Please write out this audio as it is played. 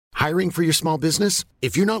Hiring for your small business?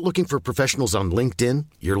 If you're not looking for professionals on LinkedIn,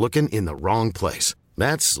 you're looking in the wrong place.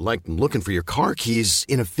 That's like looking for your car keys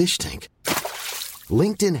in a fish tank.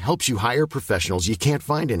 LinkedIn helps you hire professionals you can't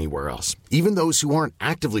find anywhere else, even those who aren't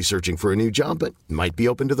actively searching for a new job but might be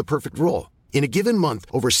open to the perfect role. In a given month,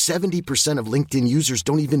 over 70% of LinkedIn users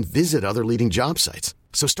don't even visit other leading job sites.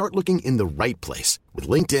 So start looking in the right place. With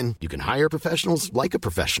LinkedIn, you can hire professionals like a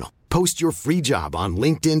professional. Post your free job on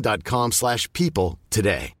linkedin.com/people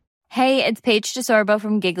today. Hey, it's Paige DeSorbo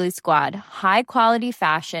from Giggly Squad. High quality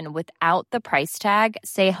fashion without the price tag.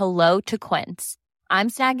 Say hello to Quince. I'm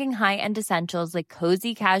snagging high-end essentials like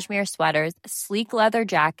cozy cashmere sweaters, sleek leather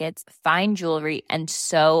jackets, fine jewelry, and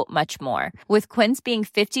so much more. With Quince being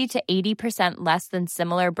 50 to 80% less than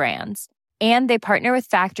similar brands. And they partner with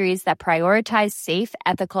factories that prioritize safe,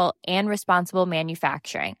 ethical, and responsible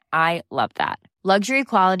manufacturing. I love that. Luxury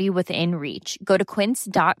quality within reach. Go to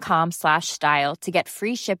quince.com/style to get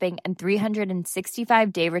free shipping and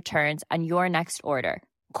 365-day returns on your next order.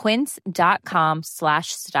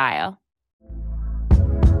 Quince.com/style.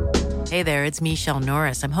 Hey there, it's Michelle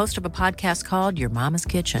Norris. I'm host of a podcast called Your Mama's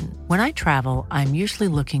Kitchen. When I travel, I'm usually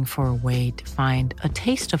looking for a way to find a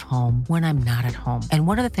taste of home when I'm not at home. And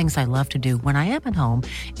one of the things I love to do when I am at home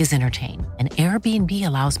is entertain. And Airbnb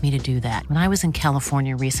allows me to do that. When I was in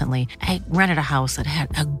California recently, I rented a house that had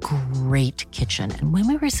a great kitchen. And when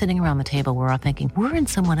we were sitting around the table, we're all thinking, we're in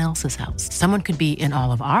someone else's house. Someone could be in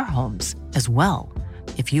all of our homes as well.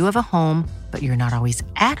 If you have a home, but you're not always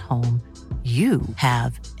at home, you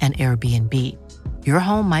have an Airbnb. Your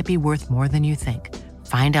home might be worth more than you think.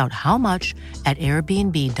 Find out how much at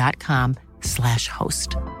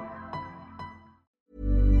airbnb.com/host.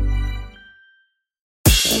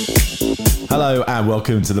 Hello and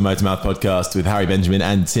welcome to the Motormouth podcast with Harry Benjamin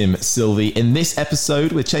and Tim Sylvie. In this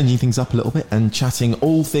episode, we're changing things up a little bit and chatting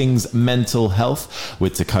all things mental health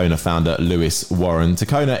with Tacona founder Lewis Warren.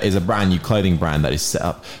 Tacona is a brand new clothing brand that is set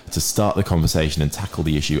up to start the conversation and tackle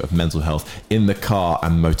the issue of mental health in the car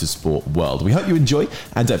and motorsport world. We hope you enjoy,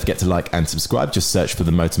 and don't forget to like and subscribe. Just search for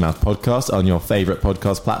the Motormouth podcast on your favourite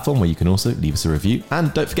podcast platform, where you can also leave us a review.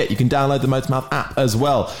 And don't forget, you can download the Motormouth app as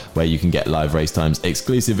well, where you can get live race times,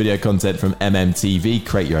 exclusive video content from MMTV,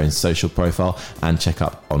 create your own social profile, and check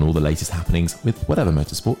up on all the latest happenings with whatever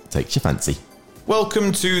motorsport takes your fancy.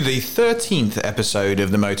 Welcome to the 13th episode of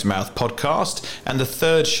the Motormouth podcast and the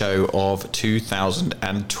third show of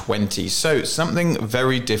 2020. So something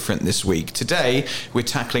very different this week. Today, we're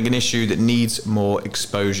tackling an issue that needs more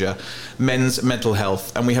exposure, men's mental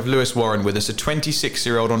health. And we have Lewis Warren with us, a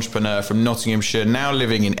 26-year-old entrepreneur from Nottinghamshire, now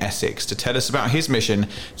living in Essex, to tell us about his mission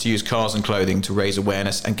to use cars and clothing to raise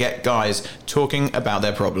awareness and get guys talking about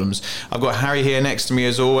their problems. I've got Harry here next to me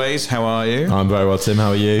as always. How are you? I'm very well, Tim. How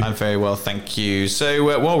are you? I'm very well, thank you.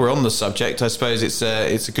 So while we're on the subject, I suppose it's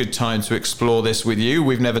a good time to explore this with you.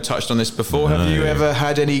 We've never touched on this before. No. Have you ever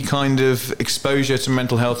had any kind of exposure to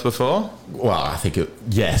mental health before? Well, I think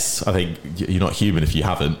yes. I think you're not human if you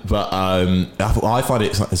haven't. But I find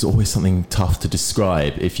it's always something tough to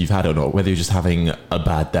describe if you've had it or not. Whether you're just having a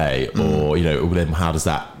bad day, or then how does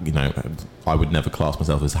that I would never class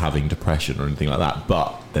myself as having depression or anything like that.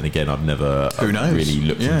 But then again, I've never really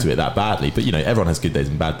looked into it that badly. But everyone has good days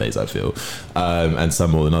and bad days, I feel, and some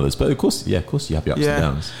more than others. But of course you have your ups and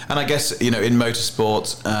downs. And I guess in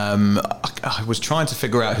motorsport, I was trying to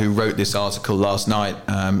figure out who wrote this article last night.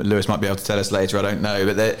 Lewis might be able to tell us later. I don't know.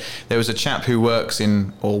 But there was a chap who worked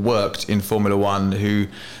in Formula One who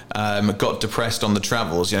got depressed on the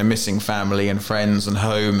travels. Missing family and friends and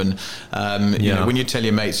home, and when you tell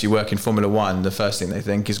your mates you work in Formula One, the first thing they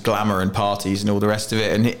think is glamour and parties and all the rest of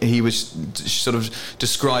it. And he was sort of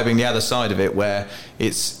describing the other side of it, where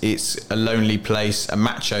it's a lonely place, a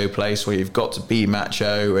macho place where you've got to be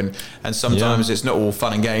macho, and sometimes it's not all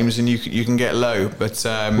fun and games, and you can get low. But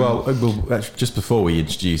well, just before we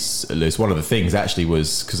introduce Lewis, one of the things actually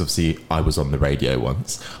was, because obviously I was on the radio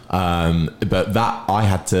once, but that I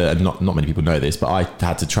had to, and not many people know this, but I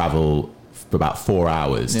had to travel for about 4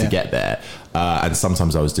 hours to get there, and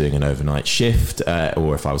sometimes I was doing an overnight shift,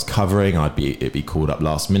 or if I was covering, it'd be called up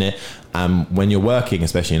last minute. When you're working,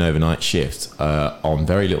 especially an overnight shift, on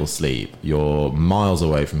very little sleep, you're miles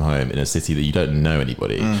away from home in a city that you don't know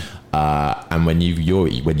anybody, and when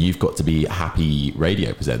you've got to be a happy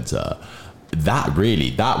radio presenter,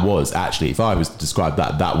 that was actually, if I was to describe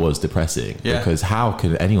that was depressing. Yeah. Because how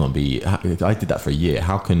can anyone be, I did that for a year,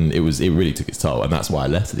 how can, it really took its toll, and that's why I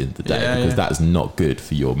left at the end of the day, because that is not good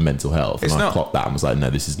for your mental health. And I clocked that and was like, no,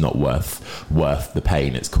 this is not worth the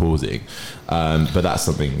pain it's causing. But that's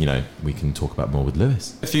something, you know, we can talk about more with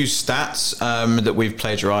Lewis. A few stats that we've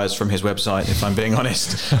plagiarised from his website, if I'm being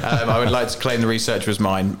honest. I would like to claim the research was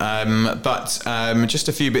mine. But just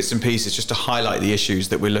a few bits and pieces just to highlight the issues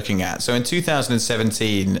that we're looking at. So in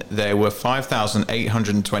 2017, there were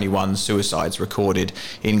 5,821 suicides recorded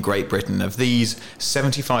in Great Britain. Of these,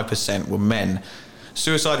 75% were men.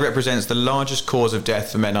 Suicide represents the largest cause of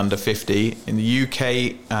death for men under 50. In the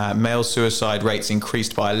UK, male suicide rates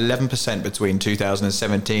increased by 11% between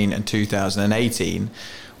 2017 and 2018.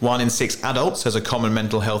 1 in 6 adults has a common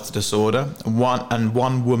mental health disorder,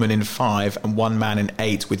 one woman in 5 and 1 man in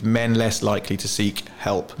 8, with men less likely to seek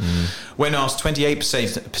help. When asked,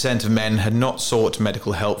 28% of men had not sought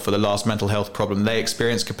medical help for the last mental health problem they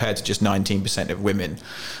experienced, compared to just 19% of women.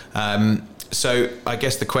 So I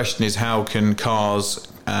guess the question is, how can a car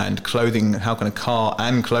and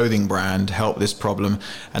clothing brand help this problem?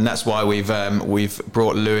 And that's why we've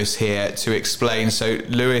brought Lewis here to explain. So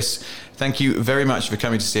Lewis, thank you very much for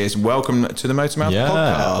coming to see us. Welcome to the Motormouth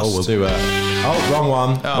podcast. We'll do wrong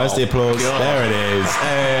one. Where's the applause? God. There it is.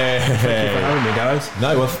 Hey. Thank you for having me, guys.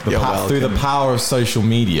 No, well, through the power of social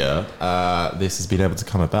media, this has been able to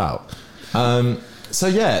come about. So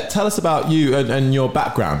yeah, tell us about you and your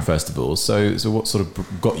background first of all. So what sort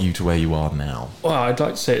of got you to where you are now? Well, I'd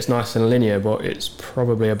like to say it's nice and linear, but it's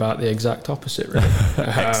probably about the exact opposite, really.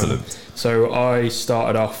 Excellent. So I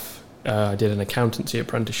started off, I did an accountancy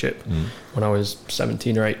apprenticeship when I was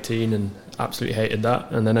 17 or 18 and absolutely hated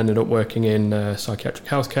that, and then ended up working in psychiatric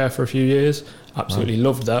healthcare for a few years. Absolutely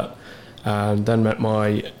loved that. And then met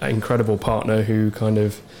my incredible partner who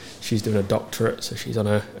she's doing a doctorate, so she's on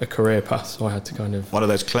a career path, so I had to one of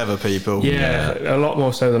those clever people. Yeah, a lot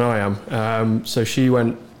more so than I am. So she's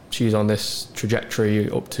on this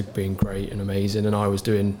trajectory up to being great and amazing, and I was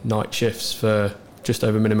doing night shifts for just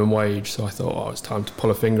over minimum wage, so I thought, it's time to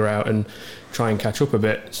pull a finger out and try and catch up a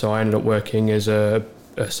bit. So I ended up working as a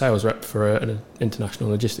sales rep for an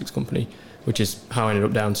international logistics company, which is how I ended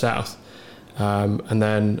up down south. And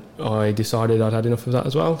then I decided I'd had enough of that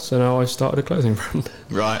as well, so now I started a clothing brand.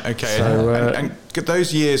 Right, okay. So, and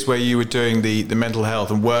those years where you were doing the mental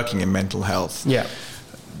health and working in mental health,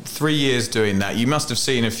 3 years doing that, you must have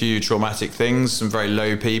seen a few traumatic things, some very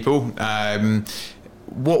low people.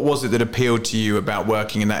 What was it that appealed to you about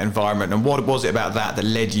working in that environment, and what was it about that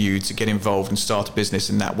led you to get involved and start a business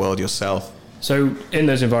in that world yourself? So in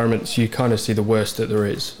those environments, you kind of see the worst that there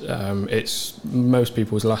is. It's most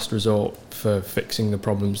people's last resort for fixing the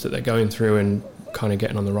problems that they're going through and kind of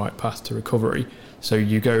getting on the right path to recovery. So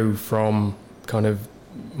you go from kind of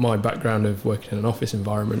my background of working in an office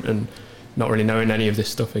environment and not really knowing any of this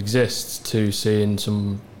stuff exists to seeing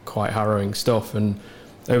some quite harrowing stuff. And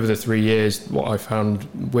over the 3 years, what I found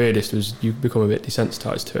weirdest was you become a bit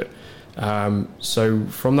desensitized to it. So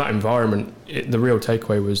from that environment, the real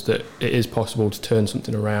takeaway was that it is possible to turn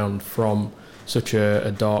something around from such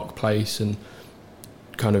a dark place and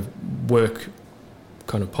kind of work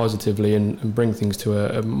kind of positively and bring things to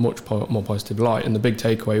a much more positive light. And the big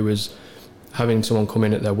takeaway was having someone come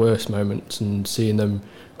in at their worst moments and seeing them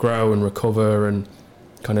grow and recover and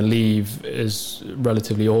kind of leave as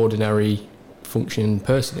relatively ordinary functioning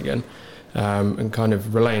person again. And kind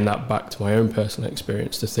of relaying that back to my own personal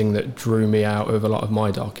experience. The thing that drew me out of a lot of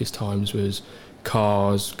my darkest times was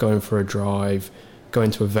cars, going for a drive,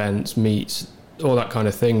 going to events, meets, all that kind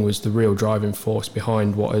of thing was the real driving force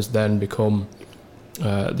behind what has then become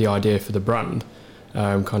the idea for the brand.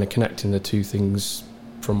 Kind of connecting the two things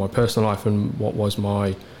from my personal life and what was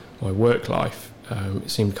my work life. It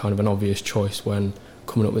seemed kind of an obvious choice when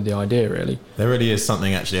coming up with the idea, really. There really is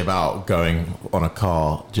something actually about going on a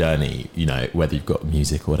car journey, you know, whether you've got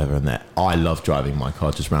music or whatever in there. I love driving my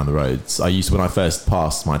car just around the roads. When I first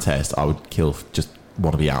passed my test, I would just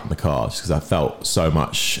want to be out in the car just because I felt so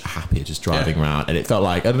much happier just driving around. And it felt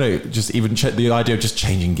like, I don't know, just even the idea of just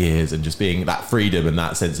changing gears and just being that freedom and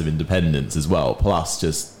that sense of independence as well. Plus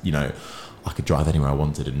just, you know, I could drive anywhere I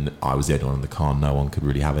wanted and I was the only one in the car. No one could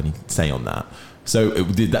really have any say on that. So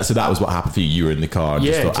that was what happened for you. You were in the car and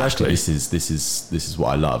just thought, exactly. Actually, this is what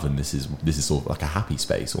I love, and this is sort of like a happy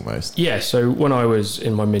space almost. Yeah. So when I was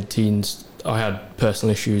in my mid-teens, I had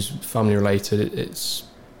personal issues, family related. It's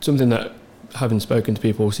something that, having spoken to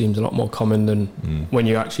people, seems a lot more common than when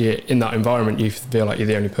you're actually in that environment. You feel like you're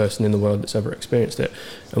the only person in the world that's ever experienced it.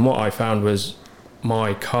 And what I found was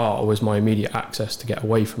my car was my immediate access to get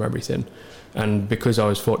away from everything. And because I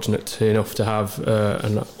was fortunate enough to have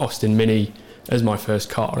an Austin Mini as my first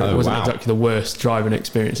car, it wasn't exactly the worst driving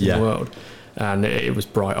experience in the world. And it was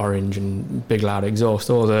bright orange and big loud exhaust,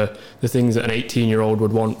 all the things that an 18-year-old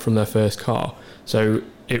would want from their first car. So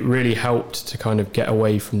it really helped to kind of get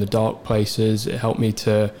away from the dark places. It helped me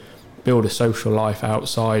to build a social life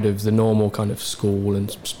outside of the normal kind of school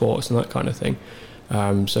and sports and that kind of thing.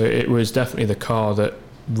 So it was definitely the car that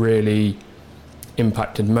really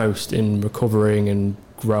impacted most in recovering and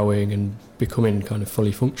growing and becoming kind of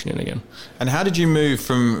fully functioning again. And how did you move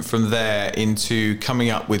from there into coming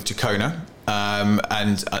up with Jacona?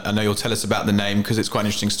 And I know you'll tell us about the name because it's quite an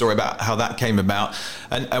interesting story about how that came about.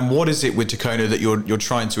 And what is it with Jacona that you're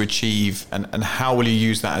trying to achieve, and how will you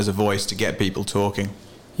use that as a voice to get people talking?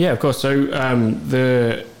 Yeah, of course. So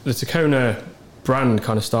the Jacona brand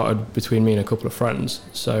kind of started between me and a couple of friends.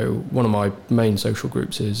 So one of my main social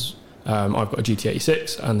groups is I've got a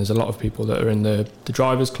GT86, and there's a lot of people that are in the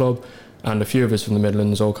drivers club, and a few of us from the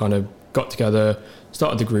Midlands all kind of got together,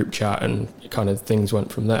 started the group chat, and kind of things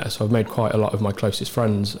went from there. So I've made quite a lot of my closest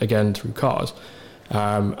friends again through cars.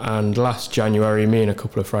 And last January, me and a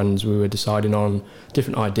couple of friends, we were deciding on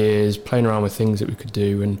different ideas, playing around with things that we could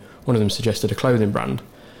do, and one of them suggested a clothing brand.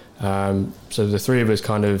 So the three of us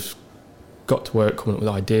kind of got to work coming up with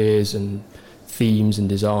ideas and themes and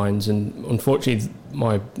designs, and unfortunately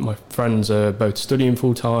my friends are both studying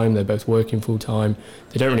full-time, they're both working full-time,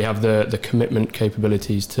 they don't really have the commitment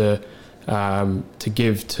capabilities to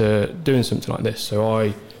give to doing something like this. So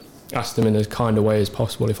I asked them in as kind of way as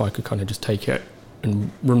possible if I could kind of just take it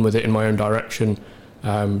and run with it in my own direction,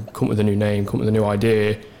 come up with a new name, come up with a new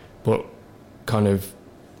idea, but kind of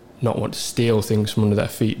not want to steal things from under their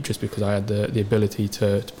feet just because I had the ability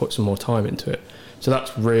to put some more time into it. So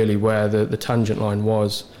that's really where the tangent line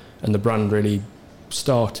was, and the brand really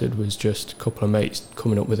started, was just a couple of mates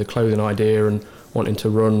coming up with a clothing idea and wanting to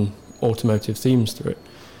run automotive themes through it.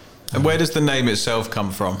 And where does the name itself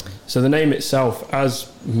come from? So the name itself, as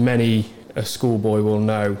many a schoolboy will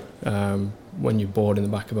know, when you're bored in the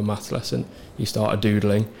back of a maths lesson, you start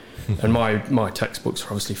doodling. And my textbooks are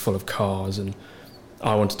obviously full of cars, and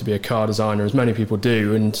I wanted to be a car designer, as many people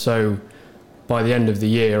do. And so by the end of the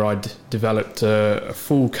year, I'd developed a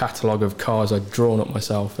full catalogue of cars I'd drawn up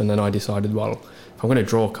myself, and then I decided, well, if I'm going to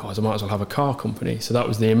draw cars, I might as well have a car company. So that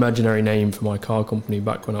was the imaginary name for my car company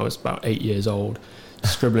back when I was about 8 years old,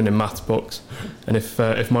 scribbling in maths books. And if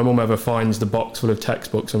my mum ever finds the box full of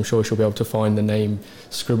textbooks, I'm sure she'll be able to find the name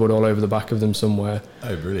scribbled all over the back of them somewhere.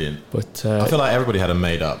 Oh, brilliant. But I feel like everybody had a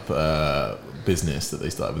made-up business that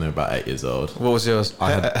they started when they were about 8 years old. What was yours?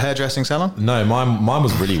 Hairdressing salon? No, mine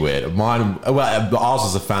was really weird. Ours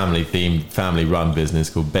was a family-run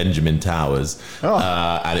business called Benjamin Towers,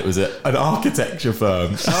 and it was an architecture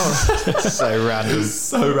firm. Oh, so random. It was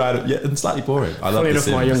so random, yeah, and slightly boring. I love Funny enough,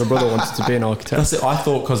 my younger brother wanted to be an architect. That's it. I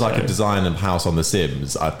thought because I could design a house on The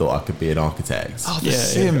Sims, I thought I could be an architect. Oh, The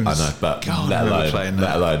Sims. I know, but God, let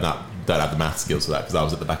alone that. Don't have the math skills for that, because I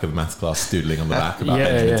was at the back of the maths class doodling on the back about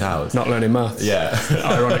Benjamin Towers. Not learning maths. Yeah.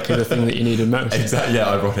 Ironically, the thing that you needed most. Exactly. Yeah,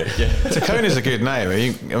 ironic. Yeah. Jacona's a good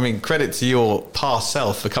name. I mean, credit to your past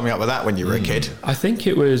self for coming up with that when you were a kid. I think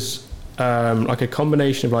it was like a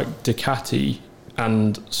combination of like Ducati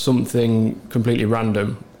and something completely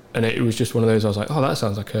random. And it was just one of those, I was like, oh, that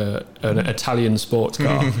sounds like an Italian sports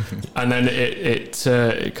car. And then it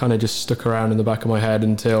kind of just stuck around in the back of my head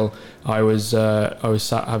until I was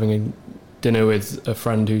sat having a dinner with a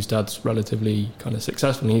friend whose dad's relatively kind of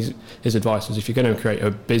successful. And his advice was, if you're going to create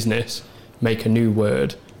a business, make a new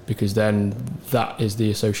word, because then that is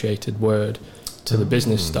the associated word to the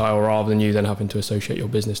business style, rather than you then having to associate your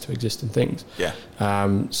business to existing things. Yeah.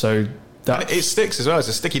 So it sticks as well. It's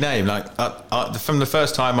a sticky name. Like from the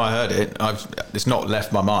first time I heard it, it's not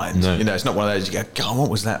left my mind. No. You know, it's not one of those you go, God, what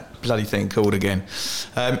was that bloody thing called again?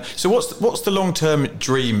 So what's the long term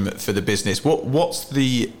dream for the business? What's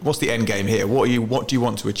the end game here? What do you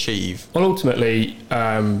want to achieve? Well, ultimately,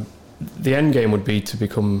 the end game would be to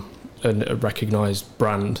become a recognised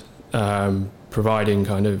brand, providing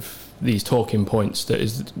kind of these talking points. That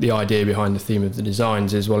is the idea behind the theme of the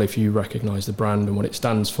designs, is, well, if you recognise the brand and what it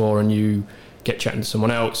stands for, and you get chatting to someone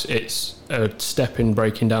else, it's a step in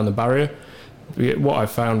breaking down the barrier. What I've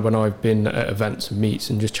found when I've been at events and meets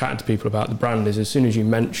and just chatting to people about the brand is, as soon as you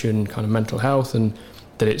mention kind of mental health and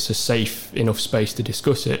that it's a safe enough space to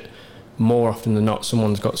discuss it, more often than not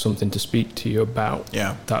someone's got something to speak to you about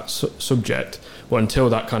that subject. Well, until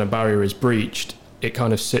that kind of barrier is breached, it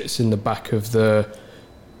kind of sits in the back of the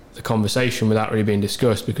conversation without really being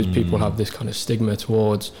discussed, because people have this kind of stigma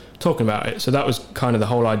towards talking about it. So that was kind of the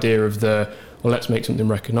whole idea of well, let's make something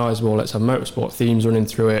recognisable, let's have motorsport themes running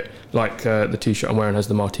through it, like the T-shirt I'm wearing has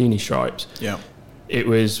the martini stripes. Yeah. It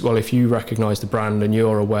was, well, if you recognise the brand and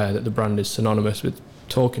you're aware that the brand is synonymous with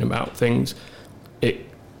talking about things, it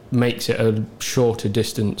makes it a shorter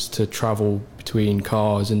distance to travel between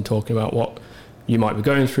cars and talking about what you might be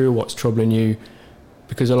going through, what's troubling you,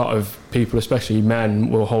 because a lot of people, especially men,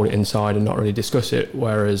 will hold it inside and not really discuss it,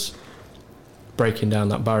 whereas breaking down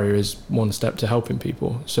that barrier is one step to helping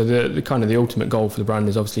people. So the kind of the ultimate goal for the brand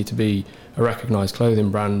is obviously to be a recognised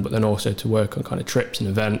clothing brand, but then also to work on kind of trips and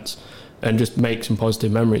events and just make some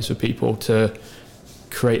positive memories for people, to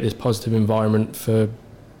create this positive environment for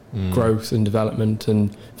growth and development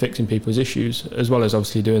and fixing people's issues, as well as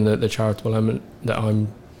obviously doing the charitable element that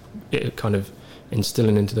I'm kind of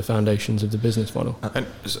instilling into the foundations of the business model. And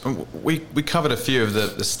we covered a few of the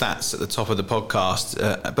stats at the top of the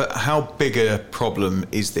podcast, but how big a problem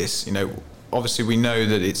is this? You know, obviously we know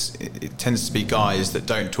that it tends to be guys that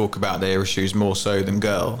don't talk about their issues more so than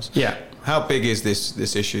girls. Yeah. How big is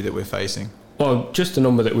this issue that we're facing? Well, just the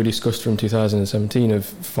number that we discussed from 2017 of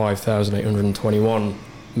 5,821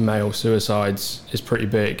 male suicides is pretty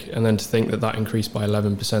big, and then to think that increased by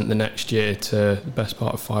 11% the next year to the best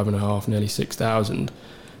part of 5.5, nearly 6,000,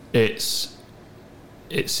 it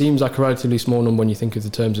seems like a relatively small number when you think of the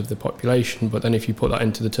terms of the population, but then if you put that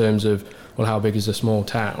into the terms of, well, how big is a small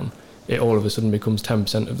town, it all of a sudden becomes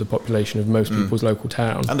 10% of the population of most people's local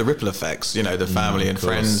town. And the ripple effects, you know, the family and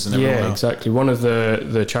friends and everyone else. Exactly. One of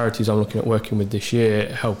the charities I'm looking at working with this year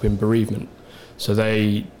help in bereavement. So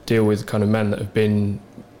they deal with kind of men that have been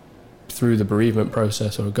through the bereavement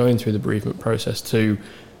process or going through the bereavement process to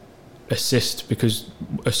assist, because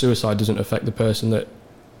a suicide doesn't affect the person that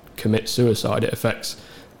commits suicide, it affects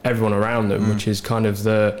everyone around them, which is kind of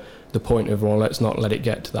the point of, well, let's not let it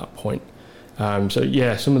get to that point. So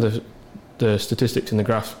yeah, some of the statistics in the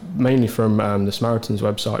graph, mainly from the Samaritans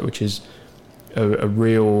website, which is a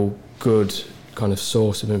real good kind of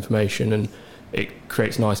source of information, and it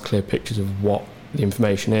creates nice clear pictures of what the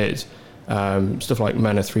information is. Stuff like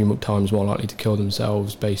men are 3 times more likely to kill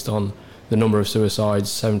themselves based on the number of suicides.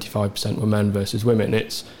 75% were men versus women.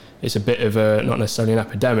 It's a bit of a, not necessarily an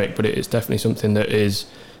epidemic, but it's definitely something that is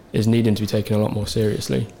needing to be taken a lot more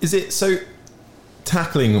seriously. Is it so?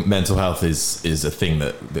 Tackling mental health is a thing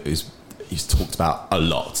that is talked about a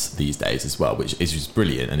lot these days as well, which is just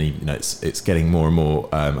brilliant, and you know it's getting more and more,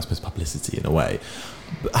 I suppose, publicity in a way.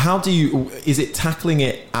 But is it tackling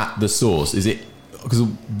it at the source? Is it, because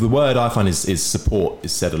the word I find is support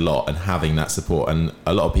is said a lot, and having that support, and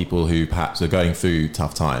a lot of people who perhaps are going through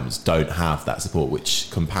tough times don't have that support, which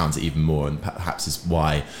compounds it even more, and perhaps is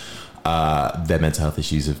why their mental health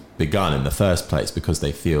issues have begun in the first place, because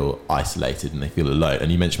they feel isolated and they feel alone.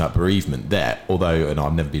 And you mentioned about bereavement there, although, and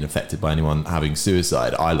I've never been affected by anyone having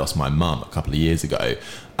suicide. I lost my mum a couple of years ago,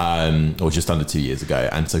 or just under 2 years ago,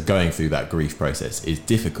 and so going through that grief process is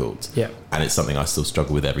difficult. Yeah. And it's something I still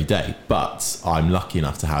struggle with every day, but I'm lucky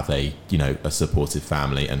enough to have a supportive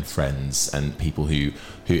family and friends and people who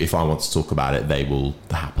if I want to talk about it, they will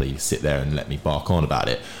happily sit there and let me bark on about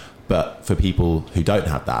it. But for people who don't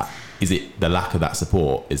have that, is it the lack of that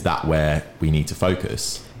support? Is that where we need to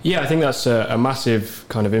focus? Yeah, I think that's a massive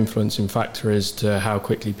kind of influencing factor as to how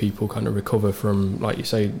quickly people kind of recover from, like you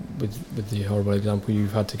say, with the horrible example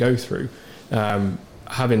you've had to go through.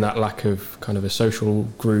 Having that lack of kind of a social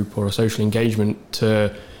group or a social engagement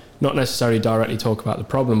to not necessarily directly talk about the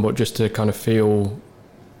problem, but just to kind of feel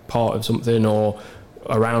part of something or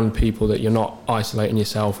around people, that you're not isolating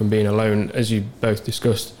yourself and being alone. As you both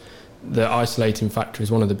discussed, the isolating factor is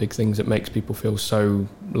one of the big things that makes people feel so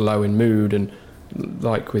low in mood. And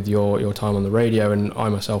like with your time on the radio, and I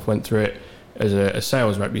myself went through it as a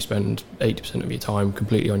sales rep, you spend 80% of your time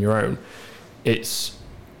completely on your own. It's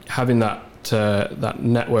having that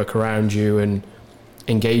network around you and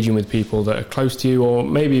engaging with people that are close to you, or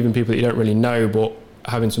maybe even people that you don't really know, but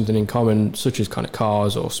having something in common, such as kind of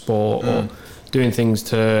cars or sport, or doing things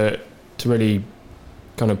to really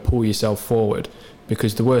kind of pull yourself forward.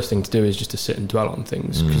 Because the worst thing to do is just to sit and dwell on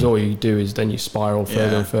things, because all you do is then you spiral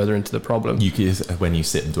further and further into the problem. When you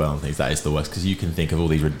sit and dwell on things, that is the worst, because you can think of all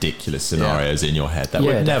these ridiculous scenarios in your head that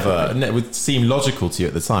would never would seem logical to you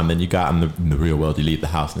at the time. Then you go out in the real world, you leave the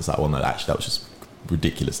house, and it's like, well, no, actually that was just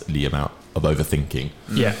ridiculously amount of overthinking.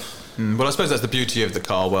 Yeah. Well, I suppose that's the beauty of the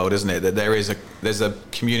car world, isn't it? That there's a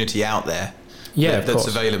community out there that's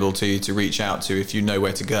available to you to reach out to if you know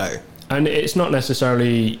where to go. And it's not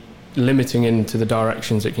necessarily limiting into the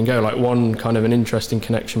directions it can go. Like one kind of an interesting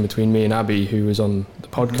connection between me and Abby, who was on the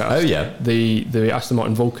podcast. Oh yeah. The Aston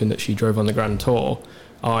Martin Vulcan that she drove on the Grand Tour,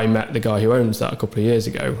 I met the guy who owns that a couple of years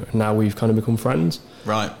ago, and now we've kind of become friends.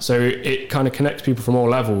 Right. So it kind of connects people from all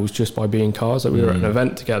levels just by being cars. Like we were at an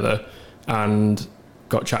event together and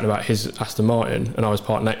got chatting about his Aston Martin, and I was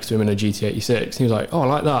parked next to him in a GT86. And he was like, "Oh, I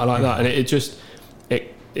like that," and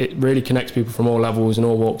it really connects people from all levels and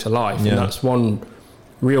all walks of life. And that's one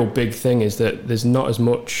real big thing, is that there's not as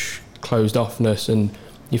much closed offness. And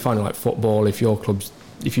you find like football, if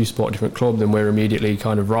you support a different club, then we're immediately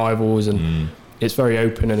kind of rivals, and it's very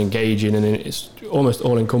open and engaging, and it's almost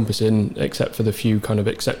all encompassing, except for the few kind of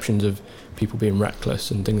exceptions of people being reckless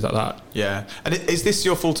and things like that. Yeah. And is this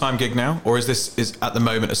your full-time gig now, or is at the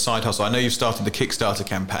moment a side hustle? I know you've started the Kickstarter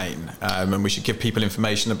campaign, and we should give people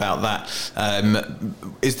information about that.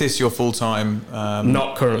 Is this your full-time?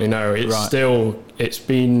 Not currently, no. It's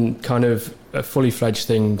been kind of a fully fledged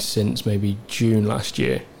thing since maybe June last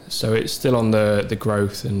year. So it's still on the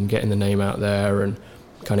growth and getting the name out there and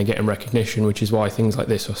kind of getting recognition, which is why things like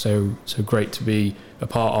this are so great to be a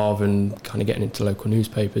part of, and kind of getting into local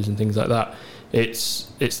newspapers and things like that. It's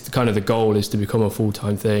kind of the goal is to become a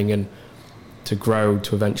full-time thing and to grow,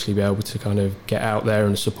 to eventually be able to kind of get out there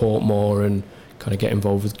and support more and kind of get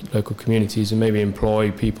involved with local communities and maybe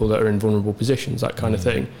employ people that are in vulnerable positions, that kind of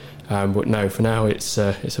thing. But no, for now it's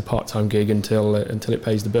a part-time gig until it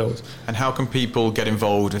pays the bills. And how can people get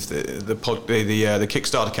involved if the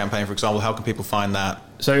Kickstarter campaign, for example? How can people find that?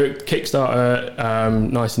 So Kickstarter,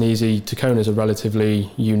 nice and easy. Tacona's a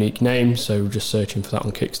relatively unique name, so just searching for that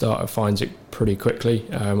on Kickstarter finds it pretty quickly.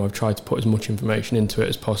 I've tried to put as much information into it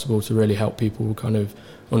as possible to really help people kind of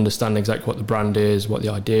understand exactly what the brand is, what the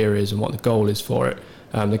idea is, and what the goal is for it.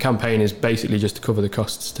 The campaign is basically just to cover the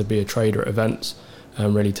costs to be a trader at events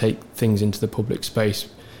and really take things into the public space.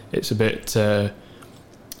 It's a bit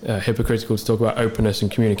hypocritical to talk about openness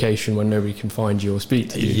and communication when nobody can find you or speak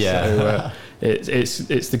to you. So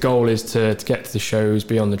it's the goal is to get to the shows,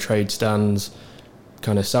 be on the trade stands,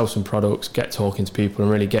 kind of sell some products, get talking to people,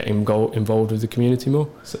 and really get involved with the community more.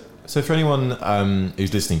 So for anyone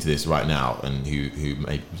who's listening to this right now and who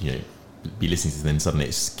may be listening to this and then suddenly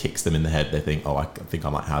it kicks them in the head, they think, I think I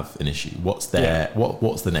might have an issue. What's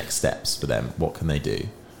the next steps for them? What can they do?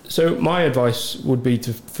 So my advice would be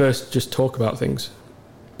to first just talk about things.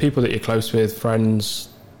 People that you're close with, friends,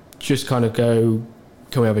 just kind of go,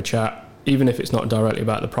 can we have a chat? Even if it's not directly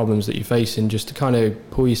about the problems that you're facing, just to kind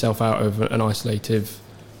of pull yourself out of an isolative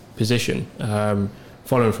position.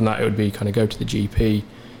 Following from that, it would be kind of go to the GP,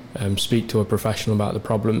 speak to a professional about the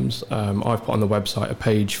problems. I've put on the website a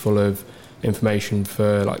page full of information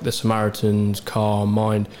for like the Samaritans, Car,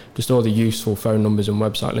 Mind, just all the useful phone numbers and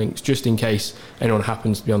website links, just in case anyone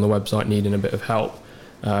happens to be on the website needing a bit of help.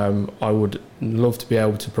 I would love to be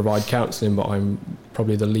able to provide counselling, but I'm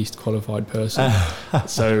probably the least qualified person.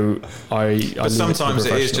 So But sometimes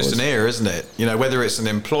it is just an ear, isn't it? Whether it's an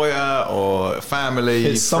employer or a family.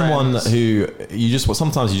 It's someone who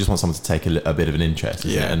sometimes you just want someone to take a bit of an interest,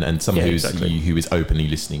 and someone who is openly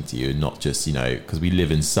listening to you, and not just because we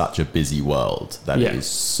live in such a busy world that it is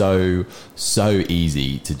so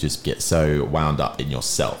easy to just get so wound up in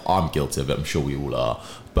yourself. I'm guilty of it. I'm sure we all are.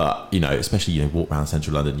 But, especially, walk around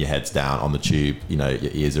central London, your head's down on the tube, your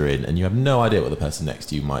ears are in, and you have no idea what the person next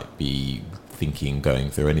to you might be thinking, going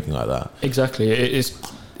through, anything like that. Exactly.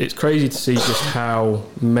 It's crazy to see just how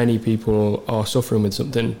many people are suffering with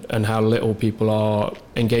something and how little people are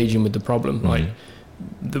engaging with the problem. Mm-hmm. Like,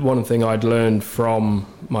 the one thing I'd learned from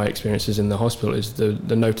my experiences in the hospital is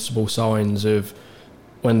the noticeable signs of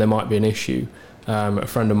when there might be an issue. A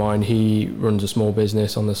friend of mine, he runs a small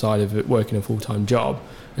business on the side of it, working a full-time job,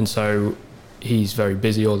 and so he's very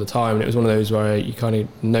busy all the time, and it was one of those where you kind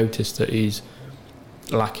of notice that he's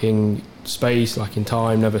lacking space, lacking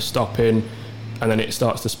time, never stopping, and then it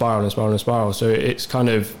starts to spiral. So it's kind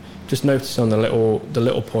of just noticing on the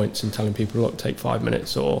little points and telling people, look, take 5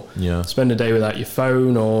 minutes, or spend a day without your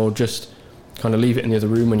phone, or just kind of leave it in the other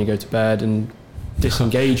room when you go to bed and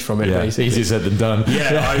disengage from it. Basically. Easier said than done.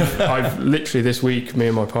 I've literally this week, me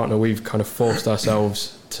and my partner, we've kind of forced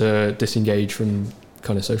ourselves to disengage from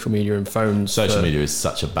kind of social media and phones. Social media is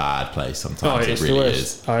such a bad place sometimes. It really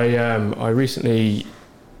is. I recently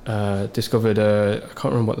discovered I can't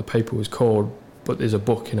remember what the paper was called, but there's a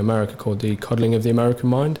book in America called The Coddling of the American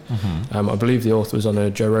Mind. Mm-hmm. I believe the author was on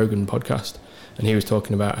a Joe Rogan podcast, and he was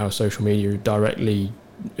talking about how social media directly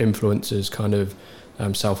influences kind of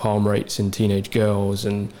self-harm rates in teenage girls,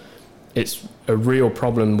 and it's a real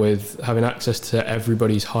problem with having access to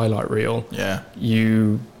everybody's highlight reel.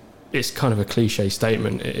 it's kind of a cliche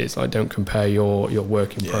statement. It's like, don't compare your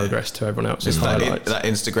work in progress to everyone else's highlights. That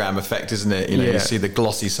Instagram effect, isn't it? You see the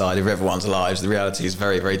glossy side of everyone's lives. The reality is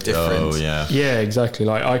very, very different. Oh, yeah. Yeah, exactly.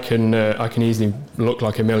 Like I can easily look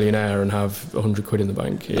like a millionaire and have 100 quid in the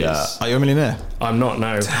bank. Are you a millionaire? I'm not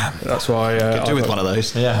now. Damn. That's why could do with one of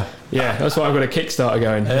those. Yeah, that's why I've got a Kickstarter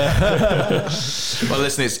going. Well,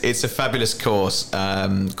 listen, it's a fabulous cause,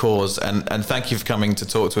 and thank you for coming to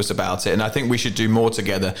talk to us about it. And I think we should do more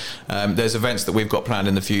together. There's events that we've got planned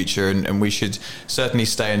in the future, and we should certainly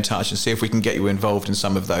stay in touch and see if we can get you involved in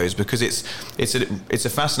some of those, because it's a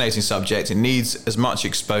fascinating subject. It needs as much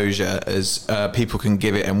exposure as people can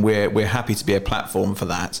give it, and we're happy to be a platform for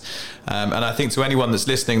that. And I think to anyone that's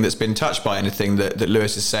listening that's been touched by anything that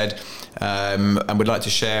Lewis has said, and would like to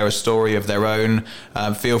share a story of their own,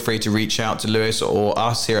 feel free to reach out to Lewis or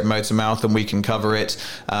us here at Motormouth, and we can cover it.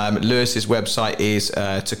 Lewis's website is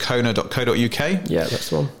tacona.co.uk. Yeah, that's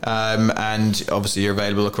the one. And obviously you're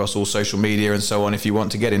available across all social media and so on if you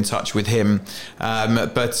want to get in touch with him.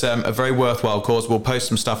 But a very worthwhile cause. We'll post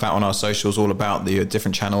some stuff out on our socials all about the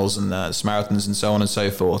different channels and marathons and so on and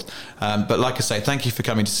so forth. But like I say, thank you for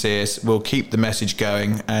coming to see us. We'll keep the message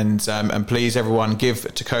going, and please everyone, give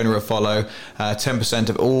Tacona a follow. 10%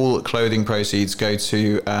 of all clothing proceeds go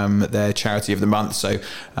to their charity of the month, so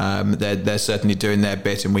they're certainly doing their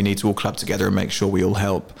bit, and we need to all club together and make sure we all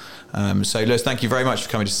help. So Lewis, thank you very much for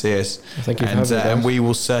coming to see us. Thank you for having me, and we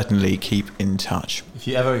will certainly keep in touch. If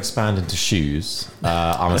you ever expand into shoes,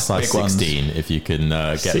 I'm a size 16. If you can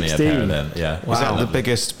get me a pair of them. Yeah. Wow. Is that the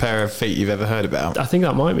biggest pair of feet you've ever heard about? I think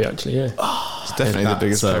that might be, actually, yeah. It's definitely the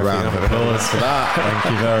biggest pair of feet round of applause for that.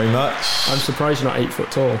 Thank you very much. I'm surprised you're not 8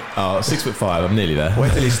 foot tall. Oh, 6'5". I'm nearly there.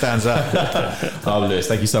 Wait till he stands up. Oh, Lewis,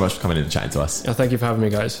 thank you so much for coming in and chatting to us. Thank you for having me,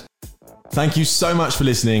 guys. Thank you so much for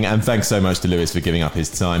listening, and thanks so much to Lewis for giving up his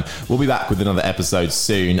time. We'll be back with another episode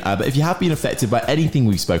soon. But if you have been affected by anything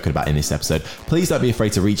we've spoken about in this episode, please don't be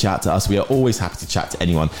afraid to reach out to us. We are always happy to chat to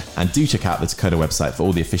anyone. And do check out the Tacona website for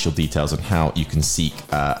all the official details on how you can seek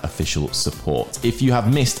official support. If you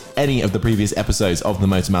have missed any of the previous episodes of the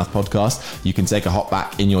Motormouth podcast, you can take a hop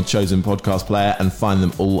back in your chosen podcast player and find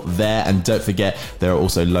them all there. And don't forget, there are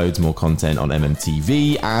also loads more content on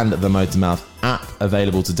MMTV and the Motormouth app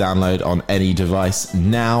available to download on any device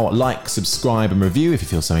now. Like, subscribe and review if you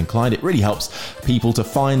feel so inclined. It really helps people to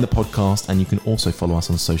find the podcast, and you can also follow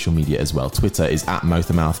us on social media as well. Twitter is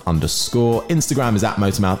 @Motormouth_, Instagram is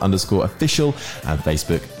 @Motormouth_official, and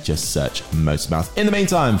Facebook, just search Motormouth. In the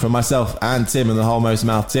meantime, from myself and Tim and the whole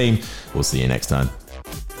Motormouth team, we'll see you next time.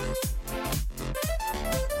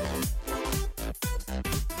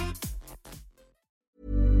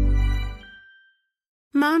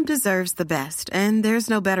 Mom deserves the best, and there's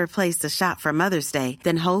no better place to shop for Mother's Day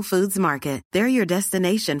than Whole Foods Market. They're your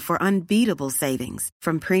destination for unbeatable savings,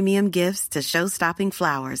 from premium gifts to show-stopping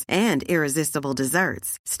flowers and irresistible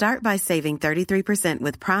desserts. Start by saving 33%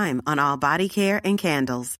 with Prime on all body care and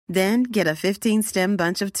candles. Then get a 15-stem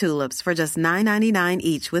bunch of tulips for just $9.99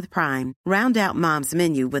 each with Prime. Round out Mom's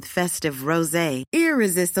menu with festive rosé,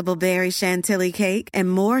 irresistible berry chantilly cake,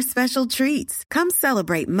 and more special treats. Come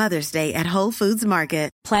celebrate Mother's Day at Whole Foods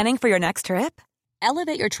Market. Planning for your next trip?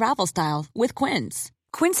 Elevate your travel style with Quince.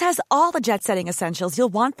 Quince has all the jet-setting essentials you'll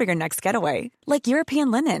want for your next getaway, like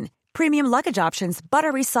European linen, premium luggage options,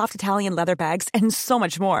 buttery soft Italian leather bags, and so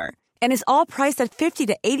much more. And is all priced at 50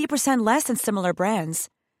 to 80% less than similar brands.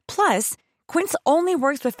 Plus, Quince only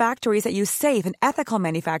works with factories that use safe and ethical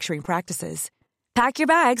manufacturing practices. Pack your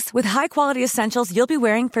bags with high-quality essentials you'll be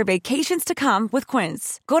wearing for vacations to come with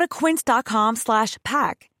Quince. Go to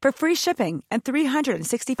quince.com/pack for free shipping and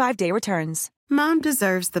 365-day returns. Mom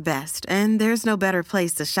deserves the best, and there's no better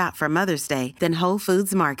place to shop for Mother's Day than Whole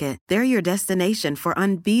Foods Market. They're your destination for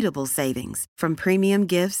unbeatable savings, from premium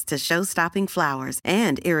gifts to show-stopping flowers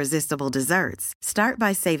and irresistible desserts. Start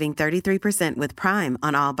by saving 33% with Prime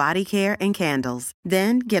on all body care and candles.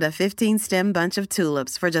 Then get a 15-stem bunch of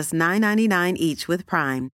tulips for just $9.99 each with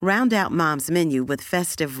Prime. Round out Mom's menu with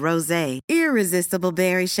festive rosé, irresistible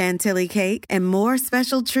berry chantilly cake, and more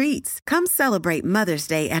special treats. Come celebrate Mother's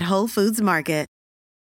Day at Whole Foods Market.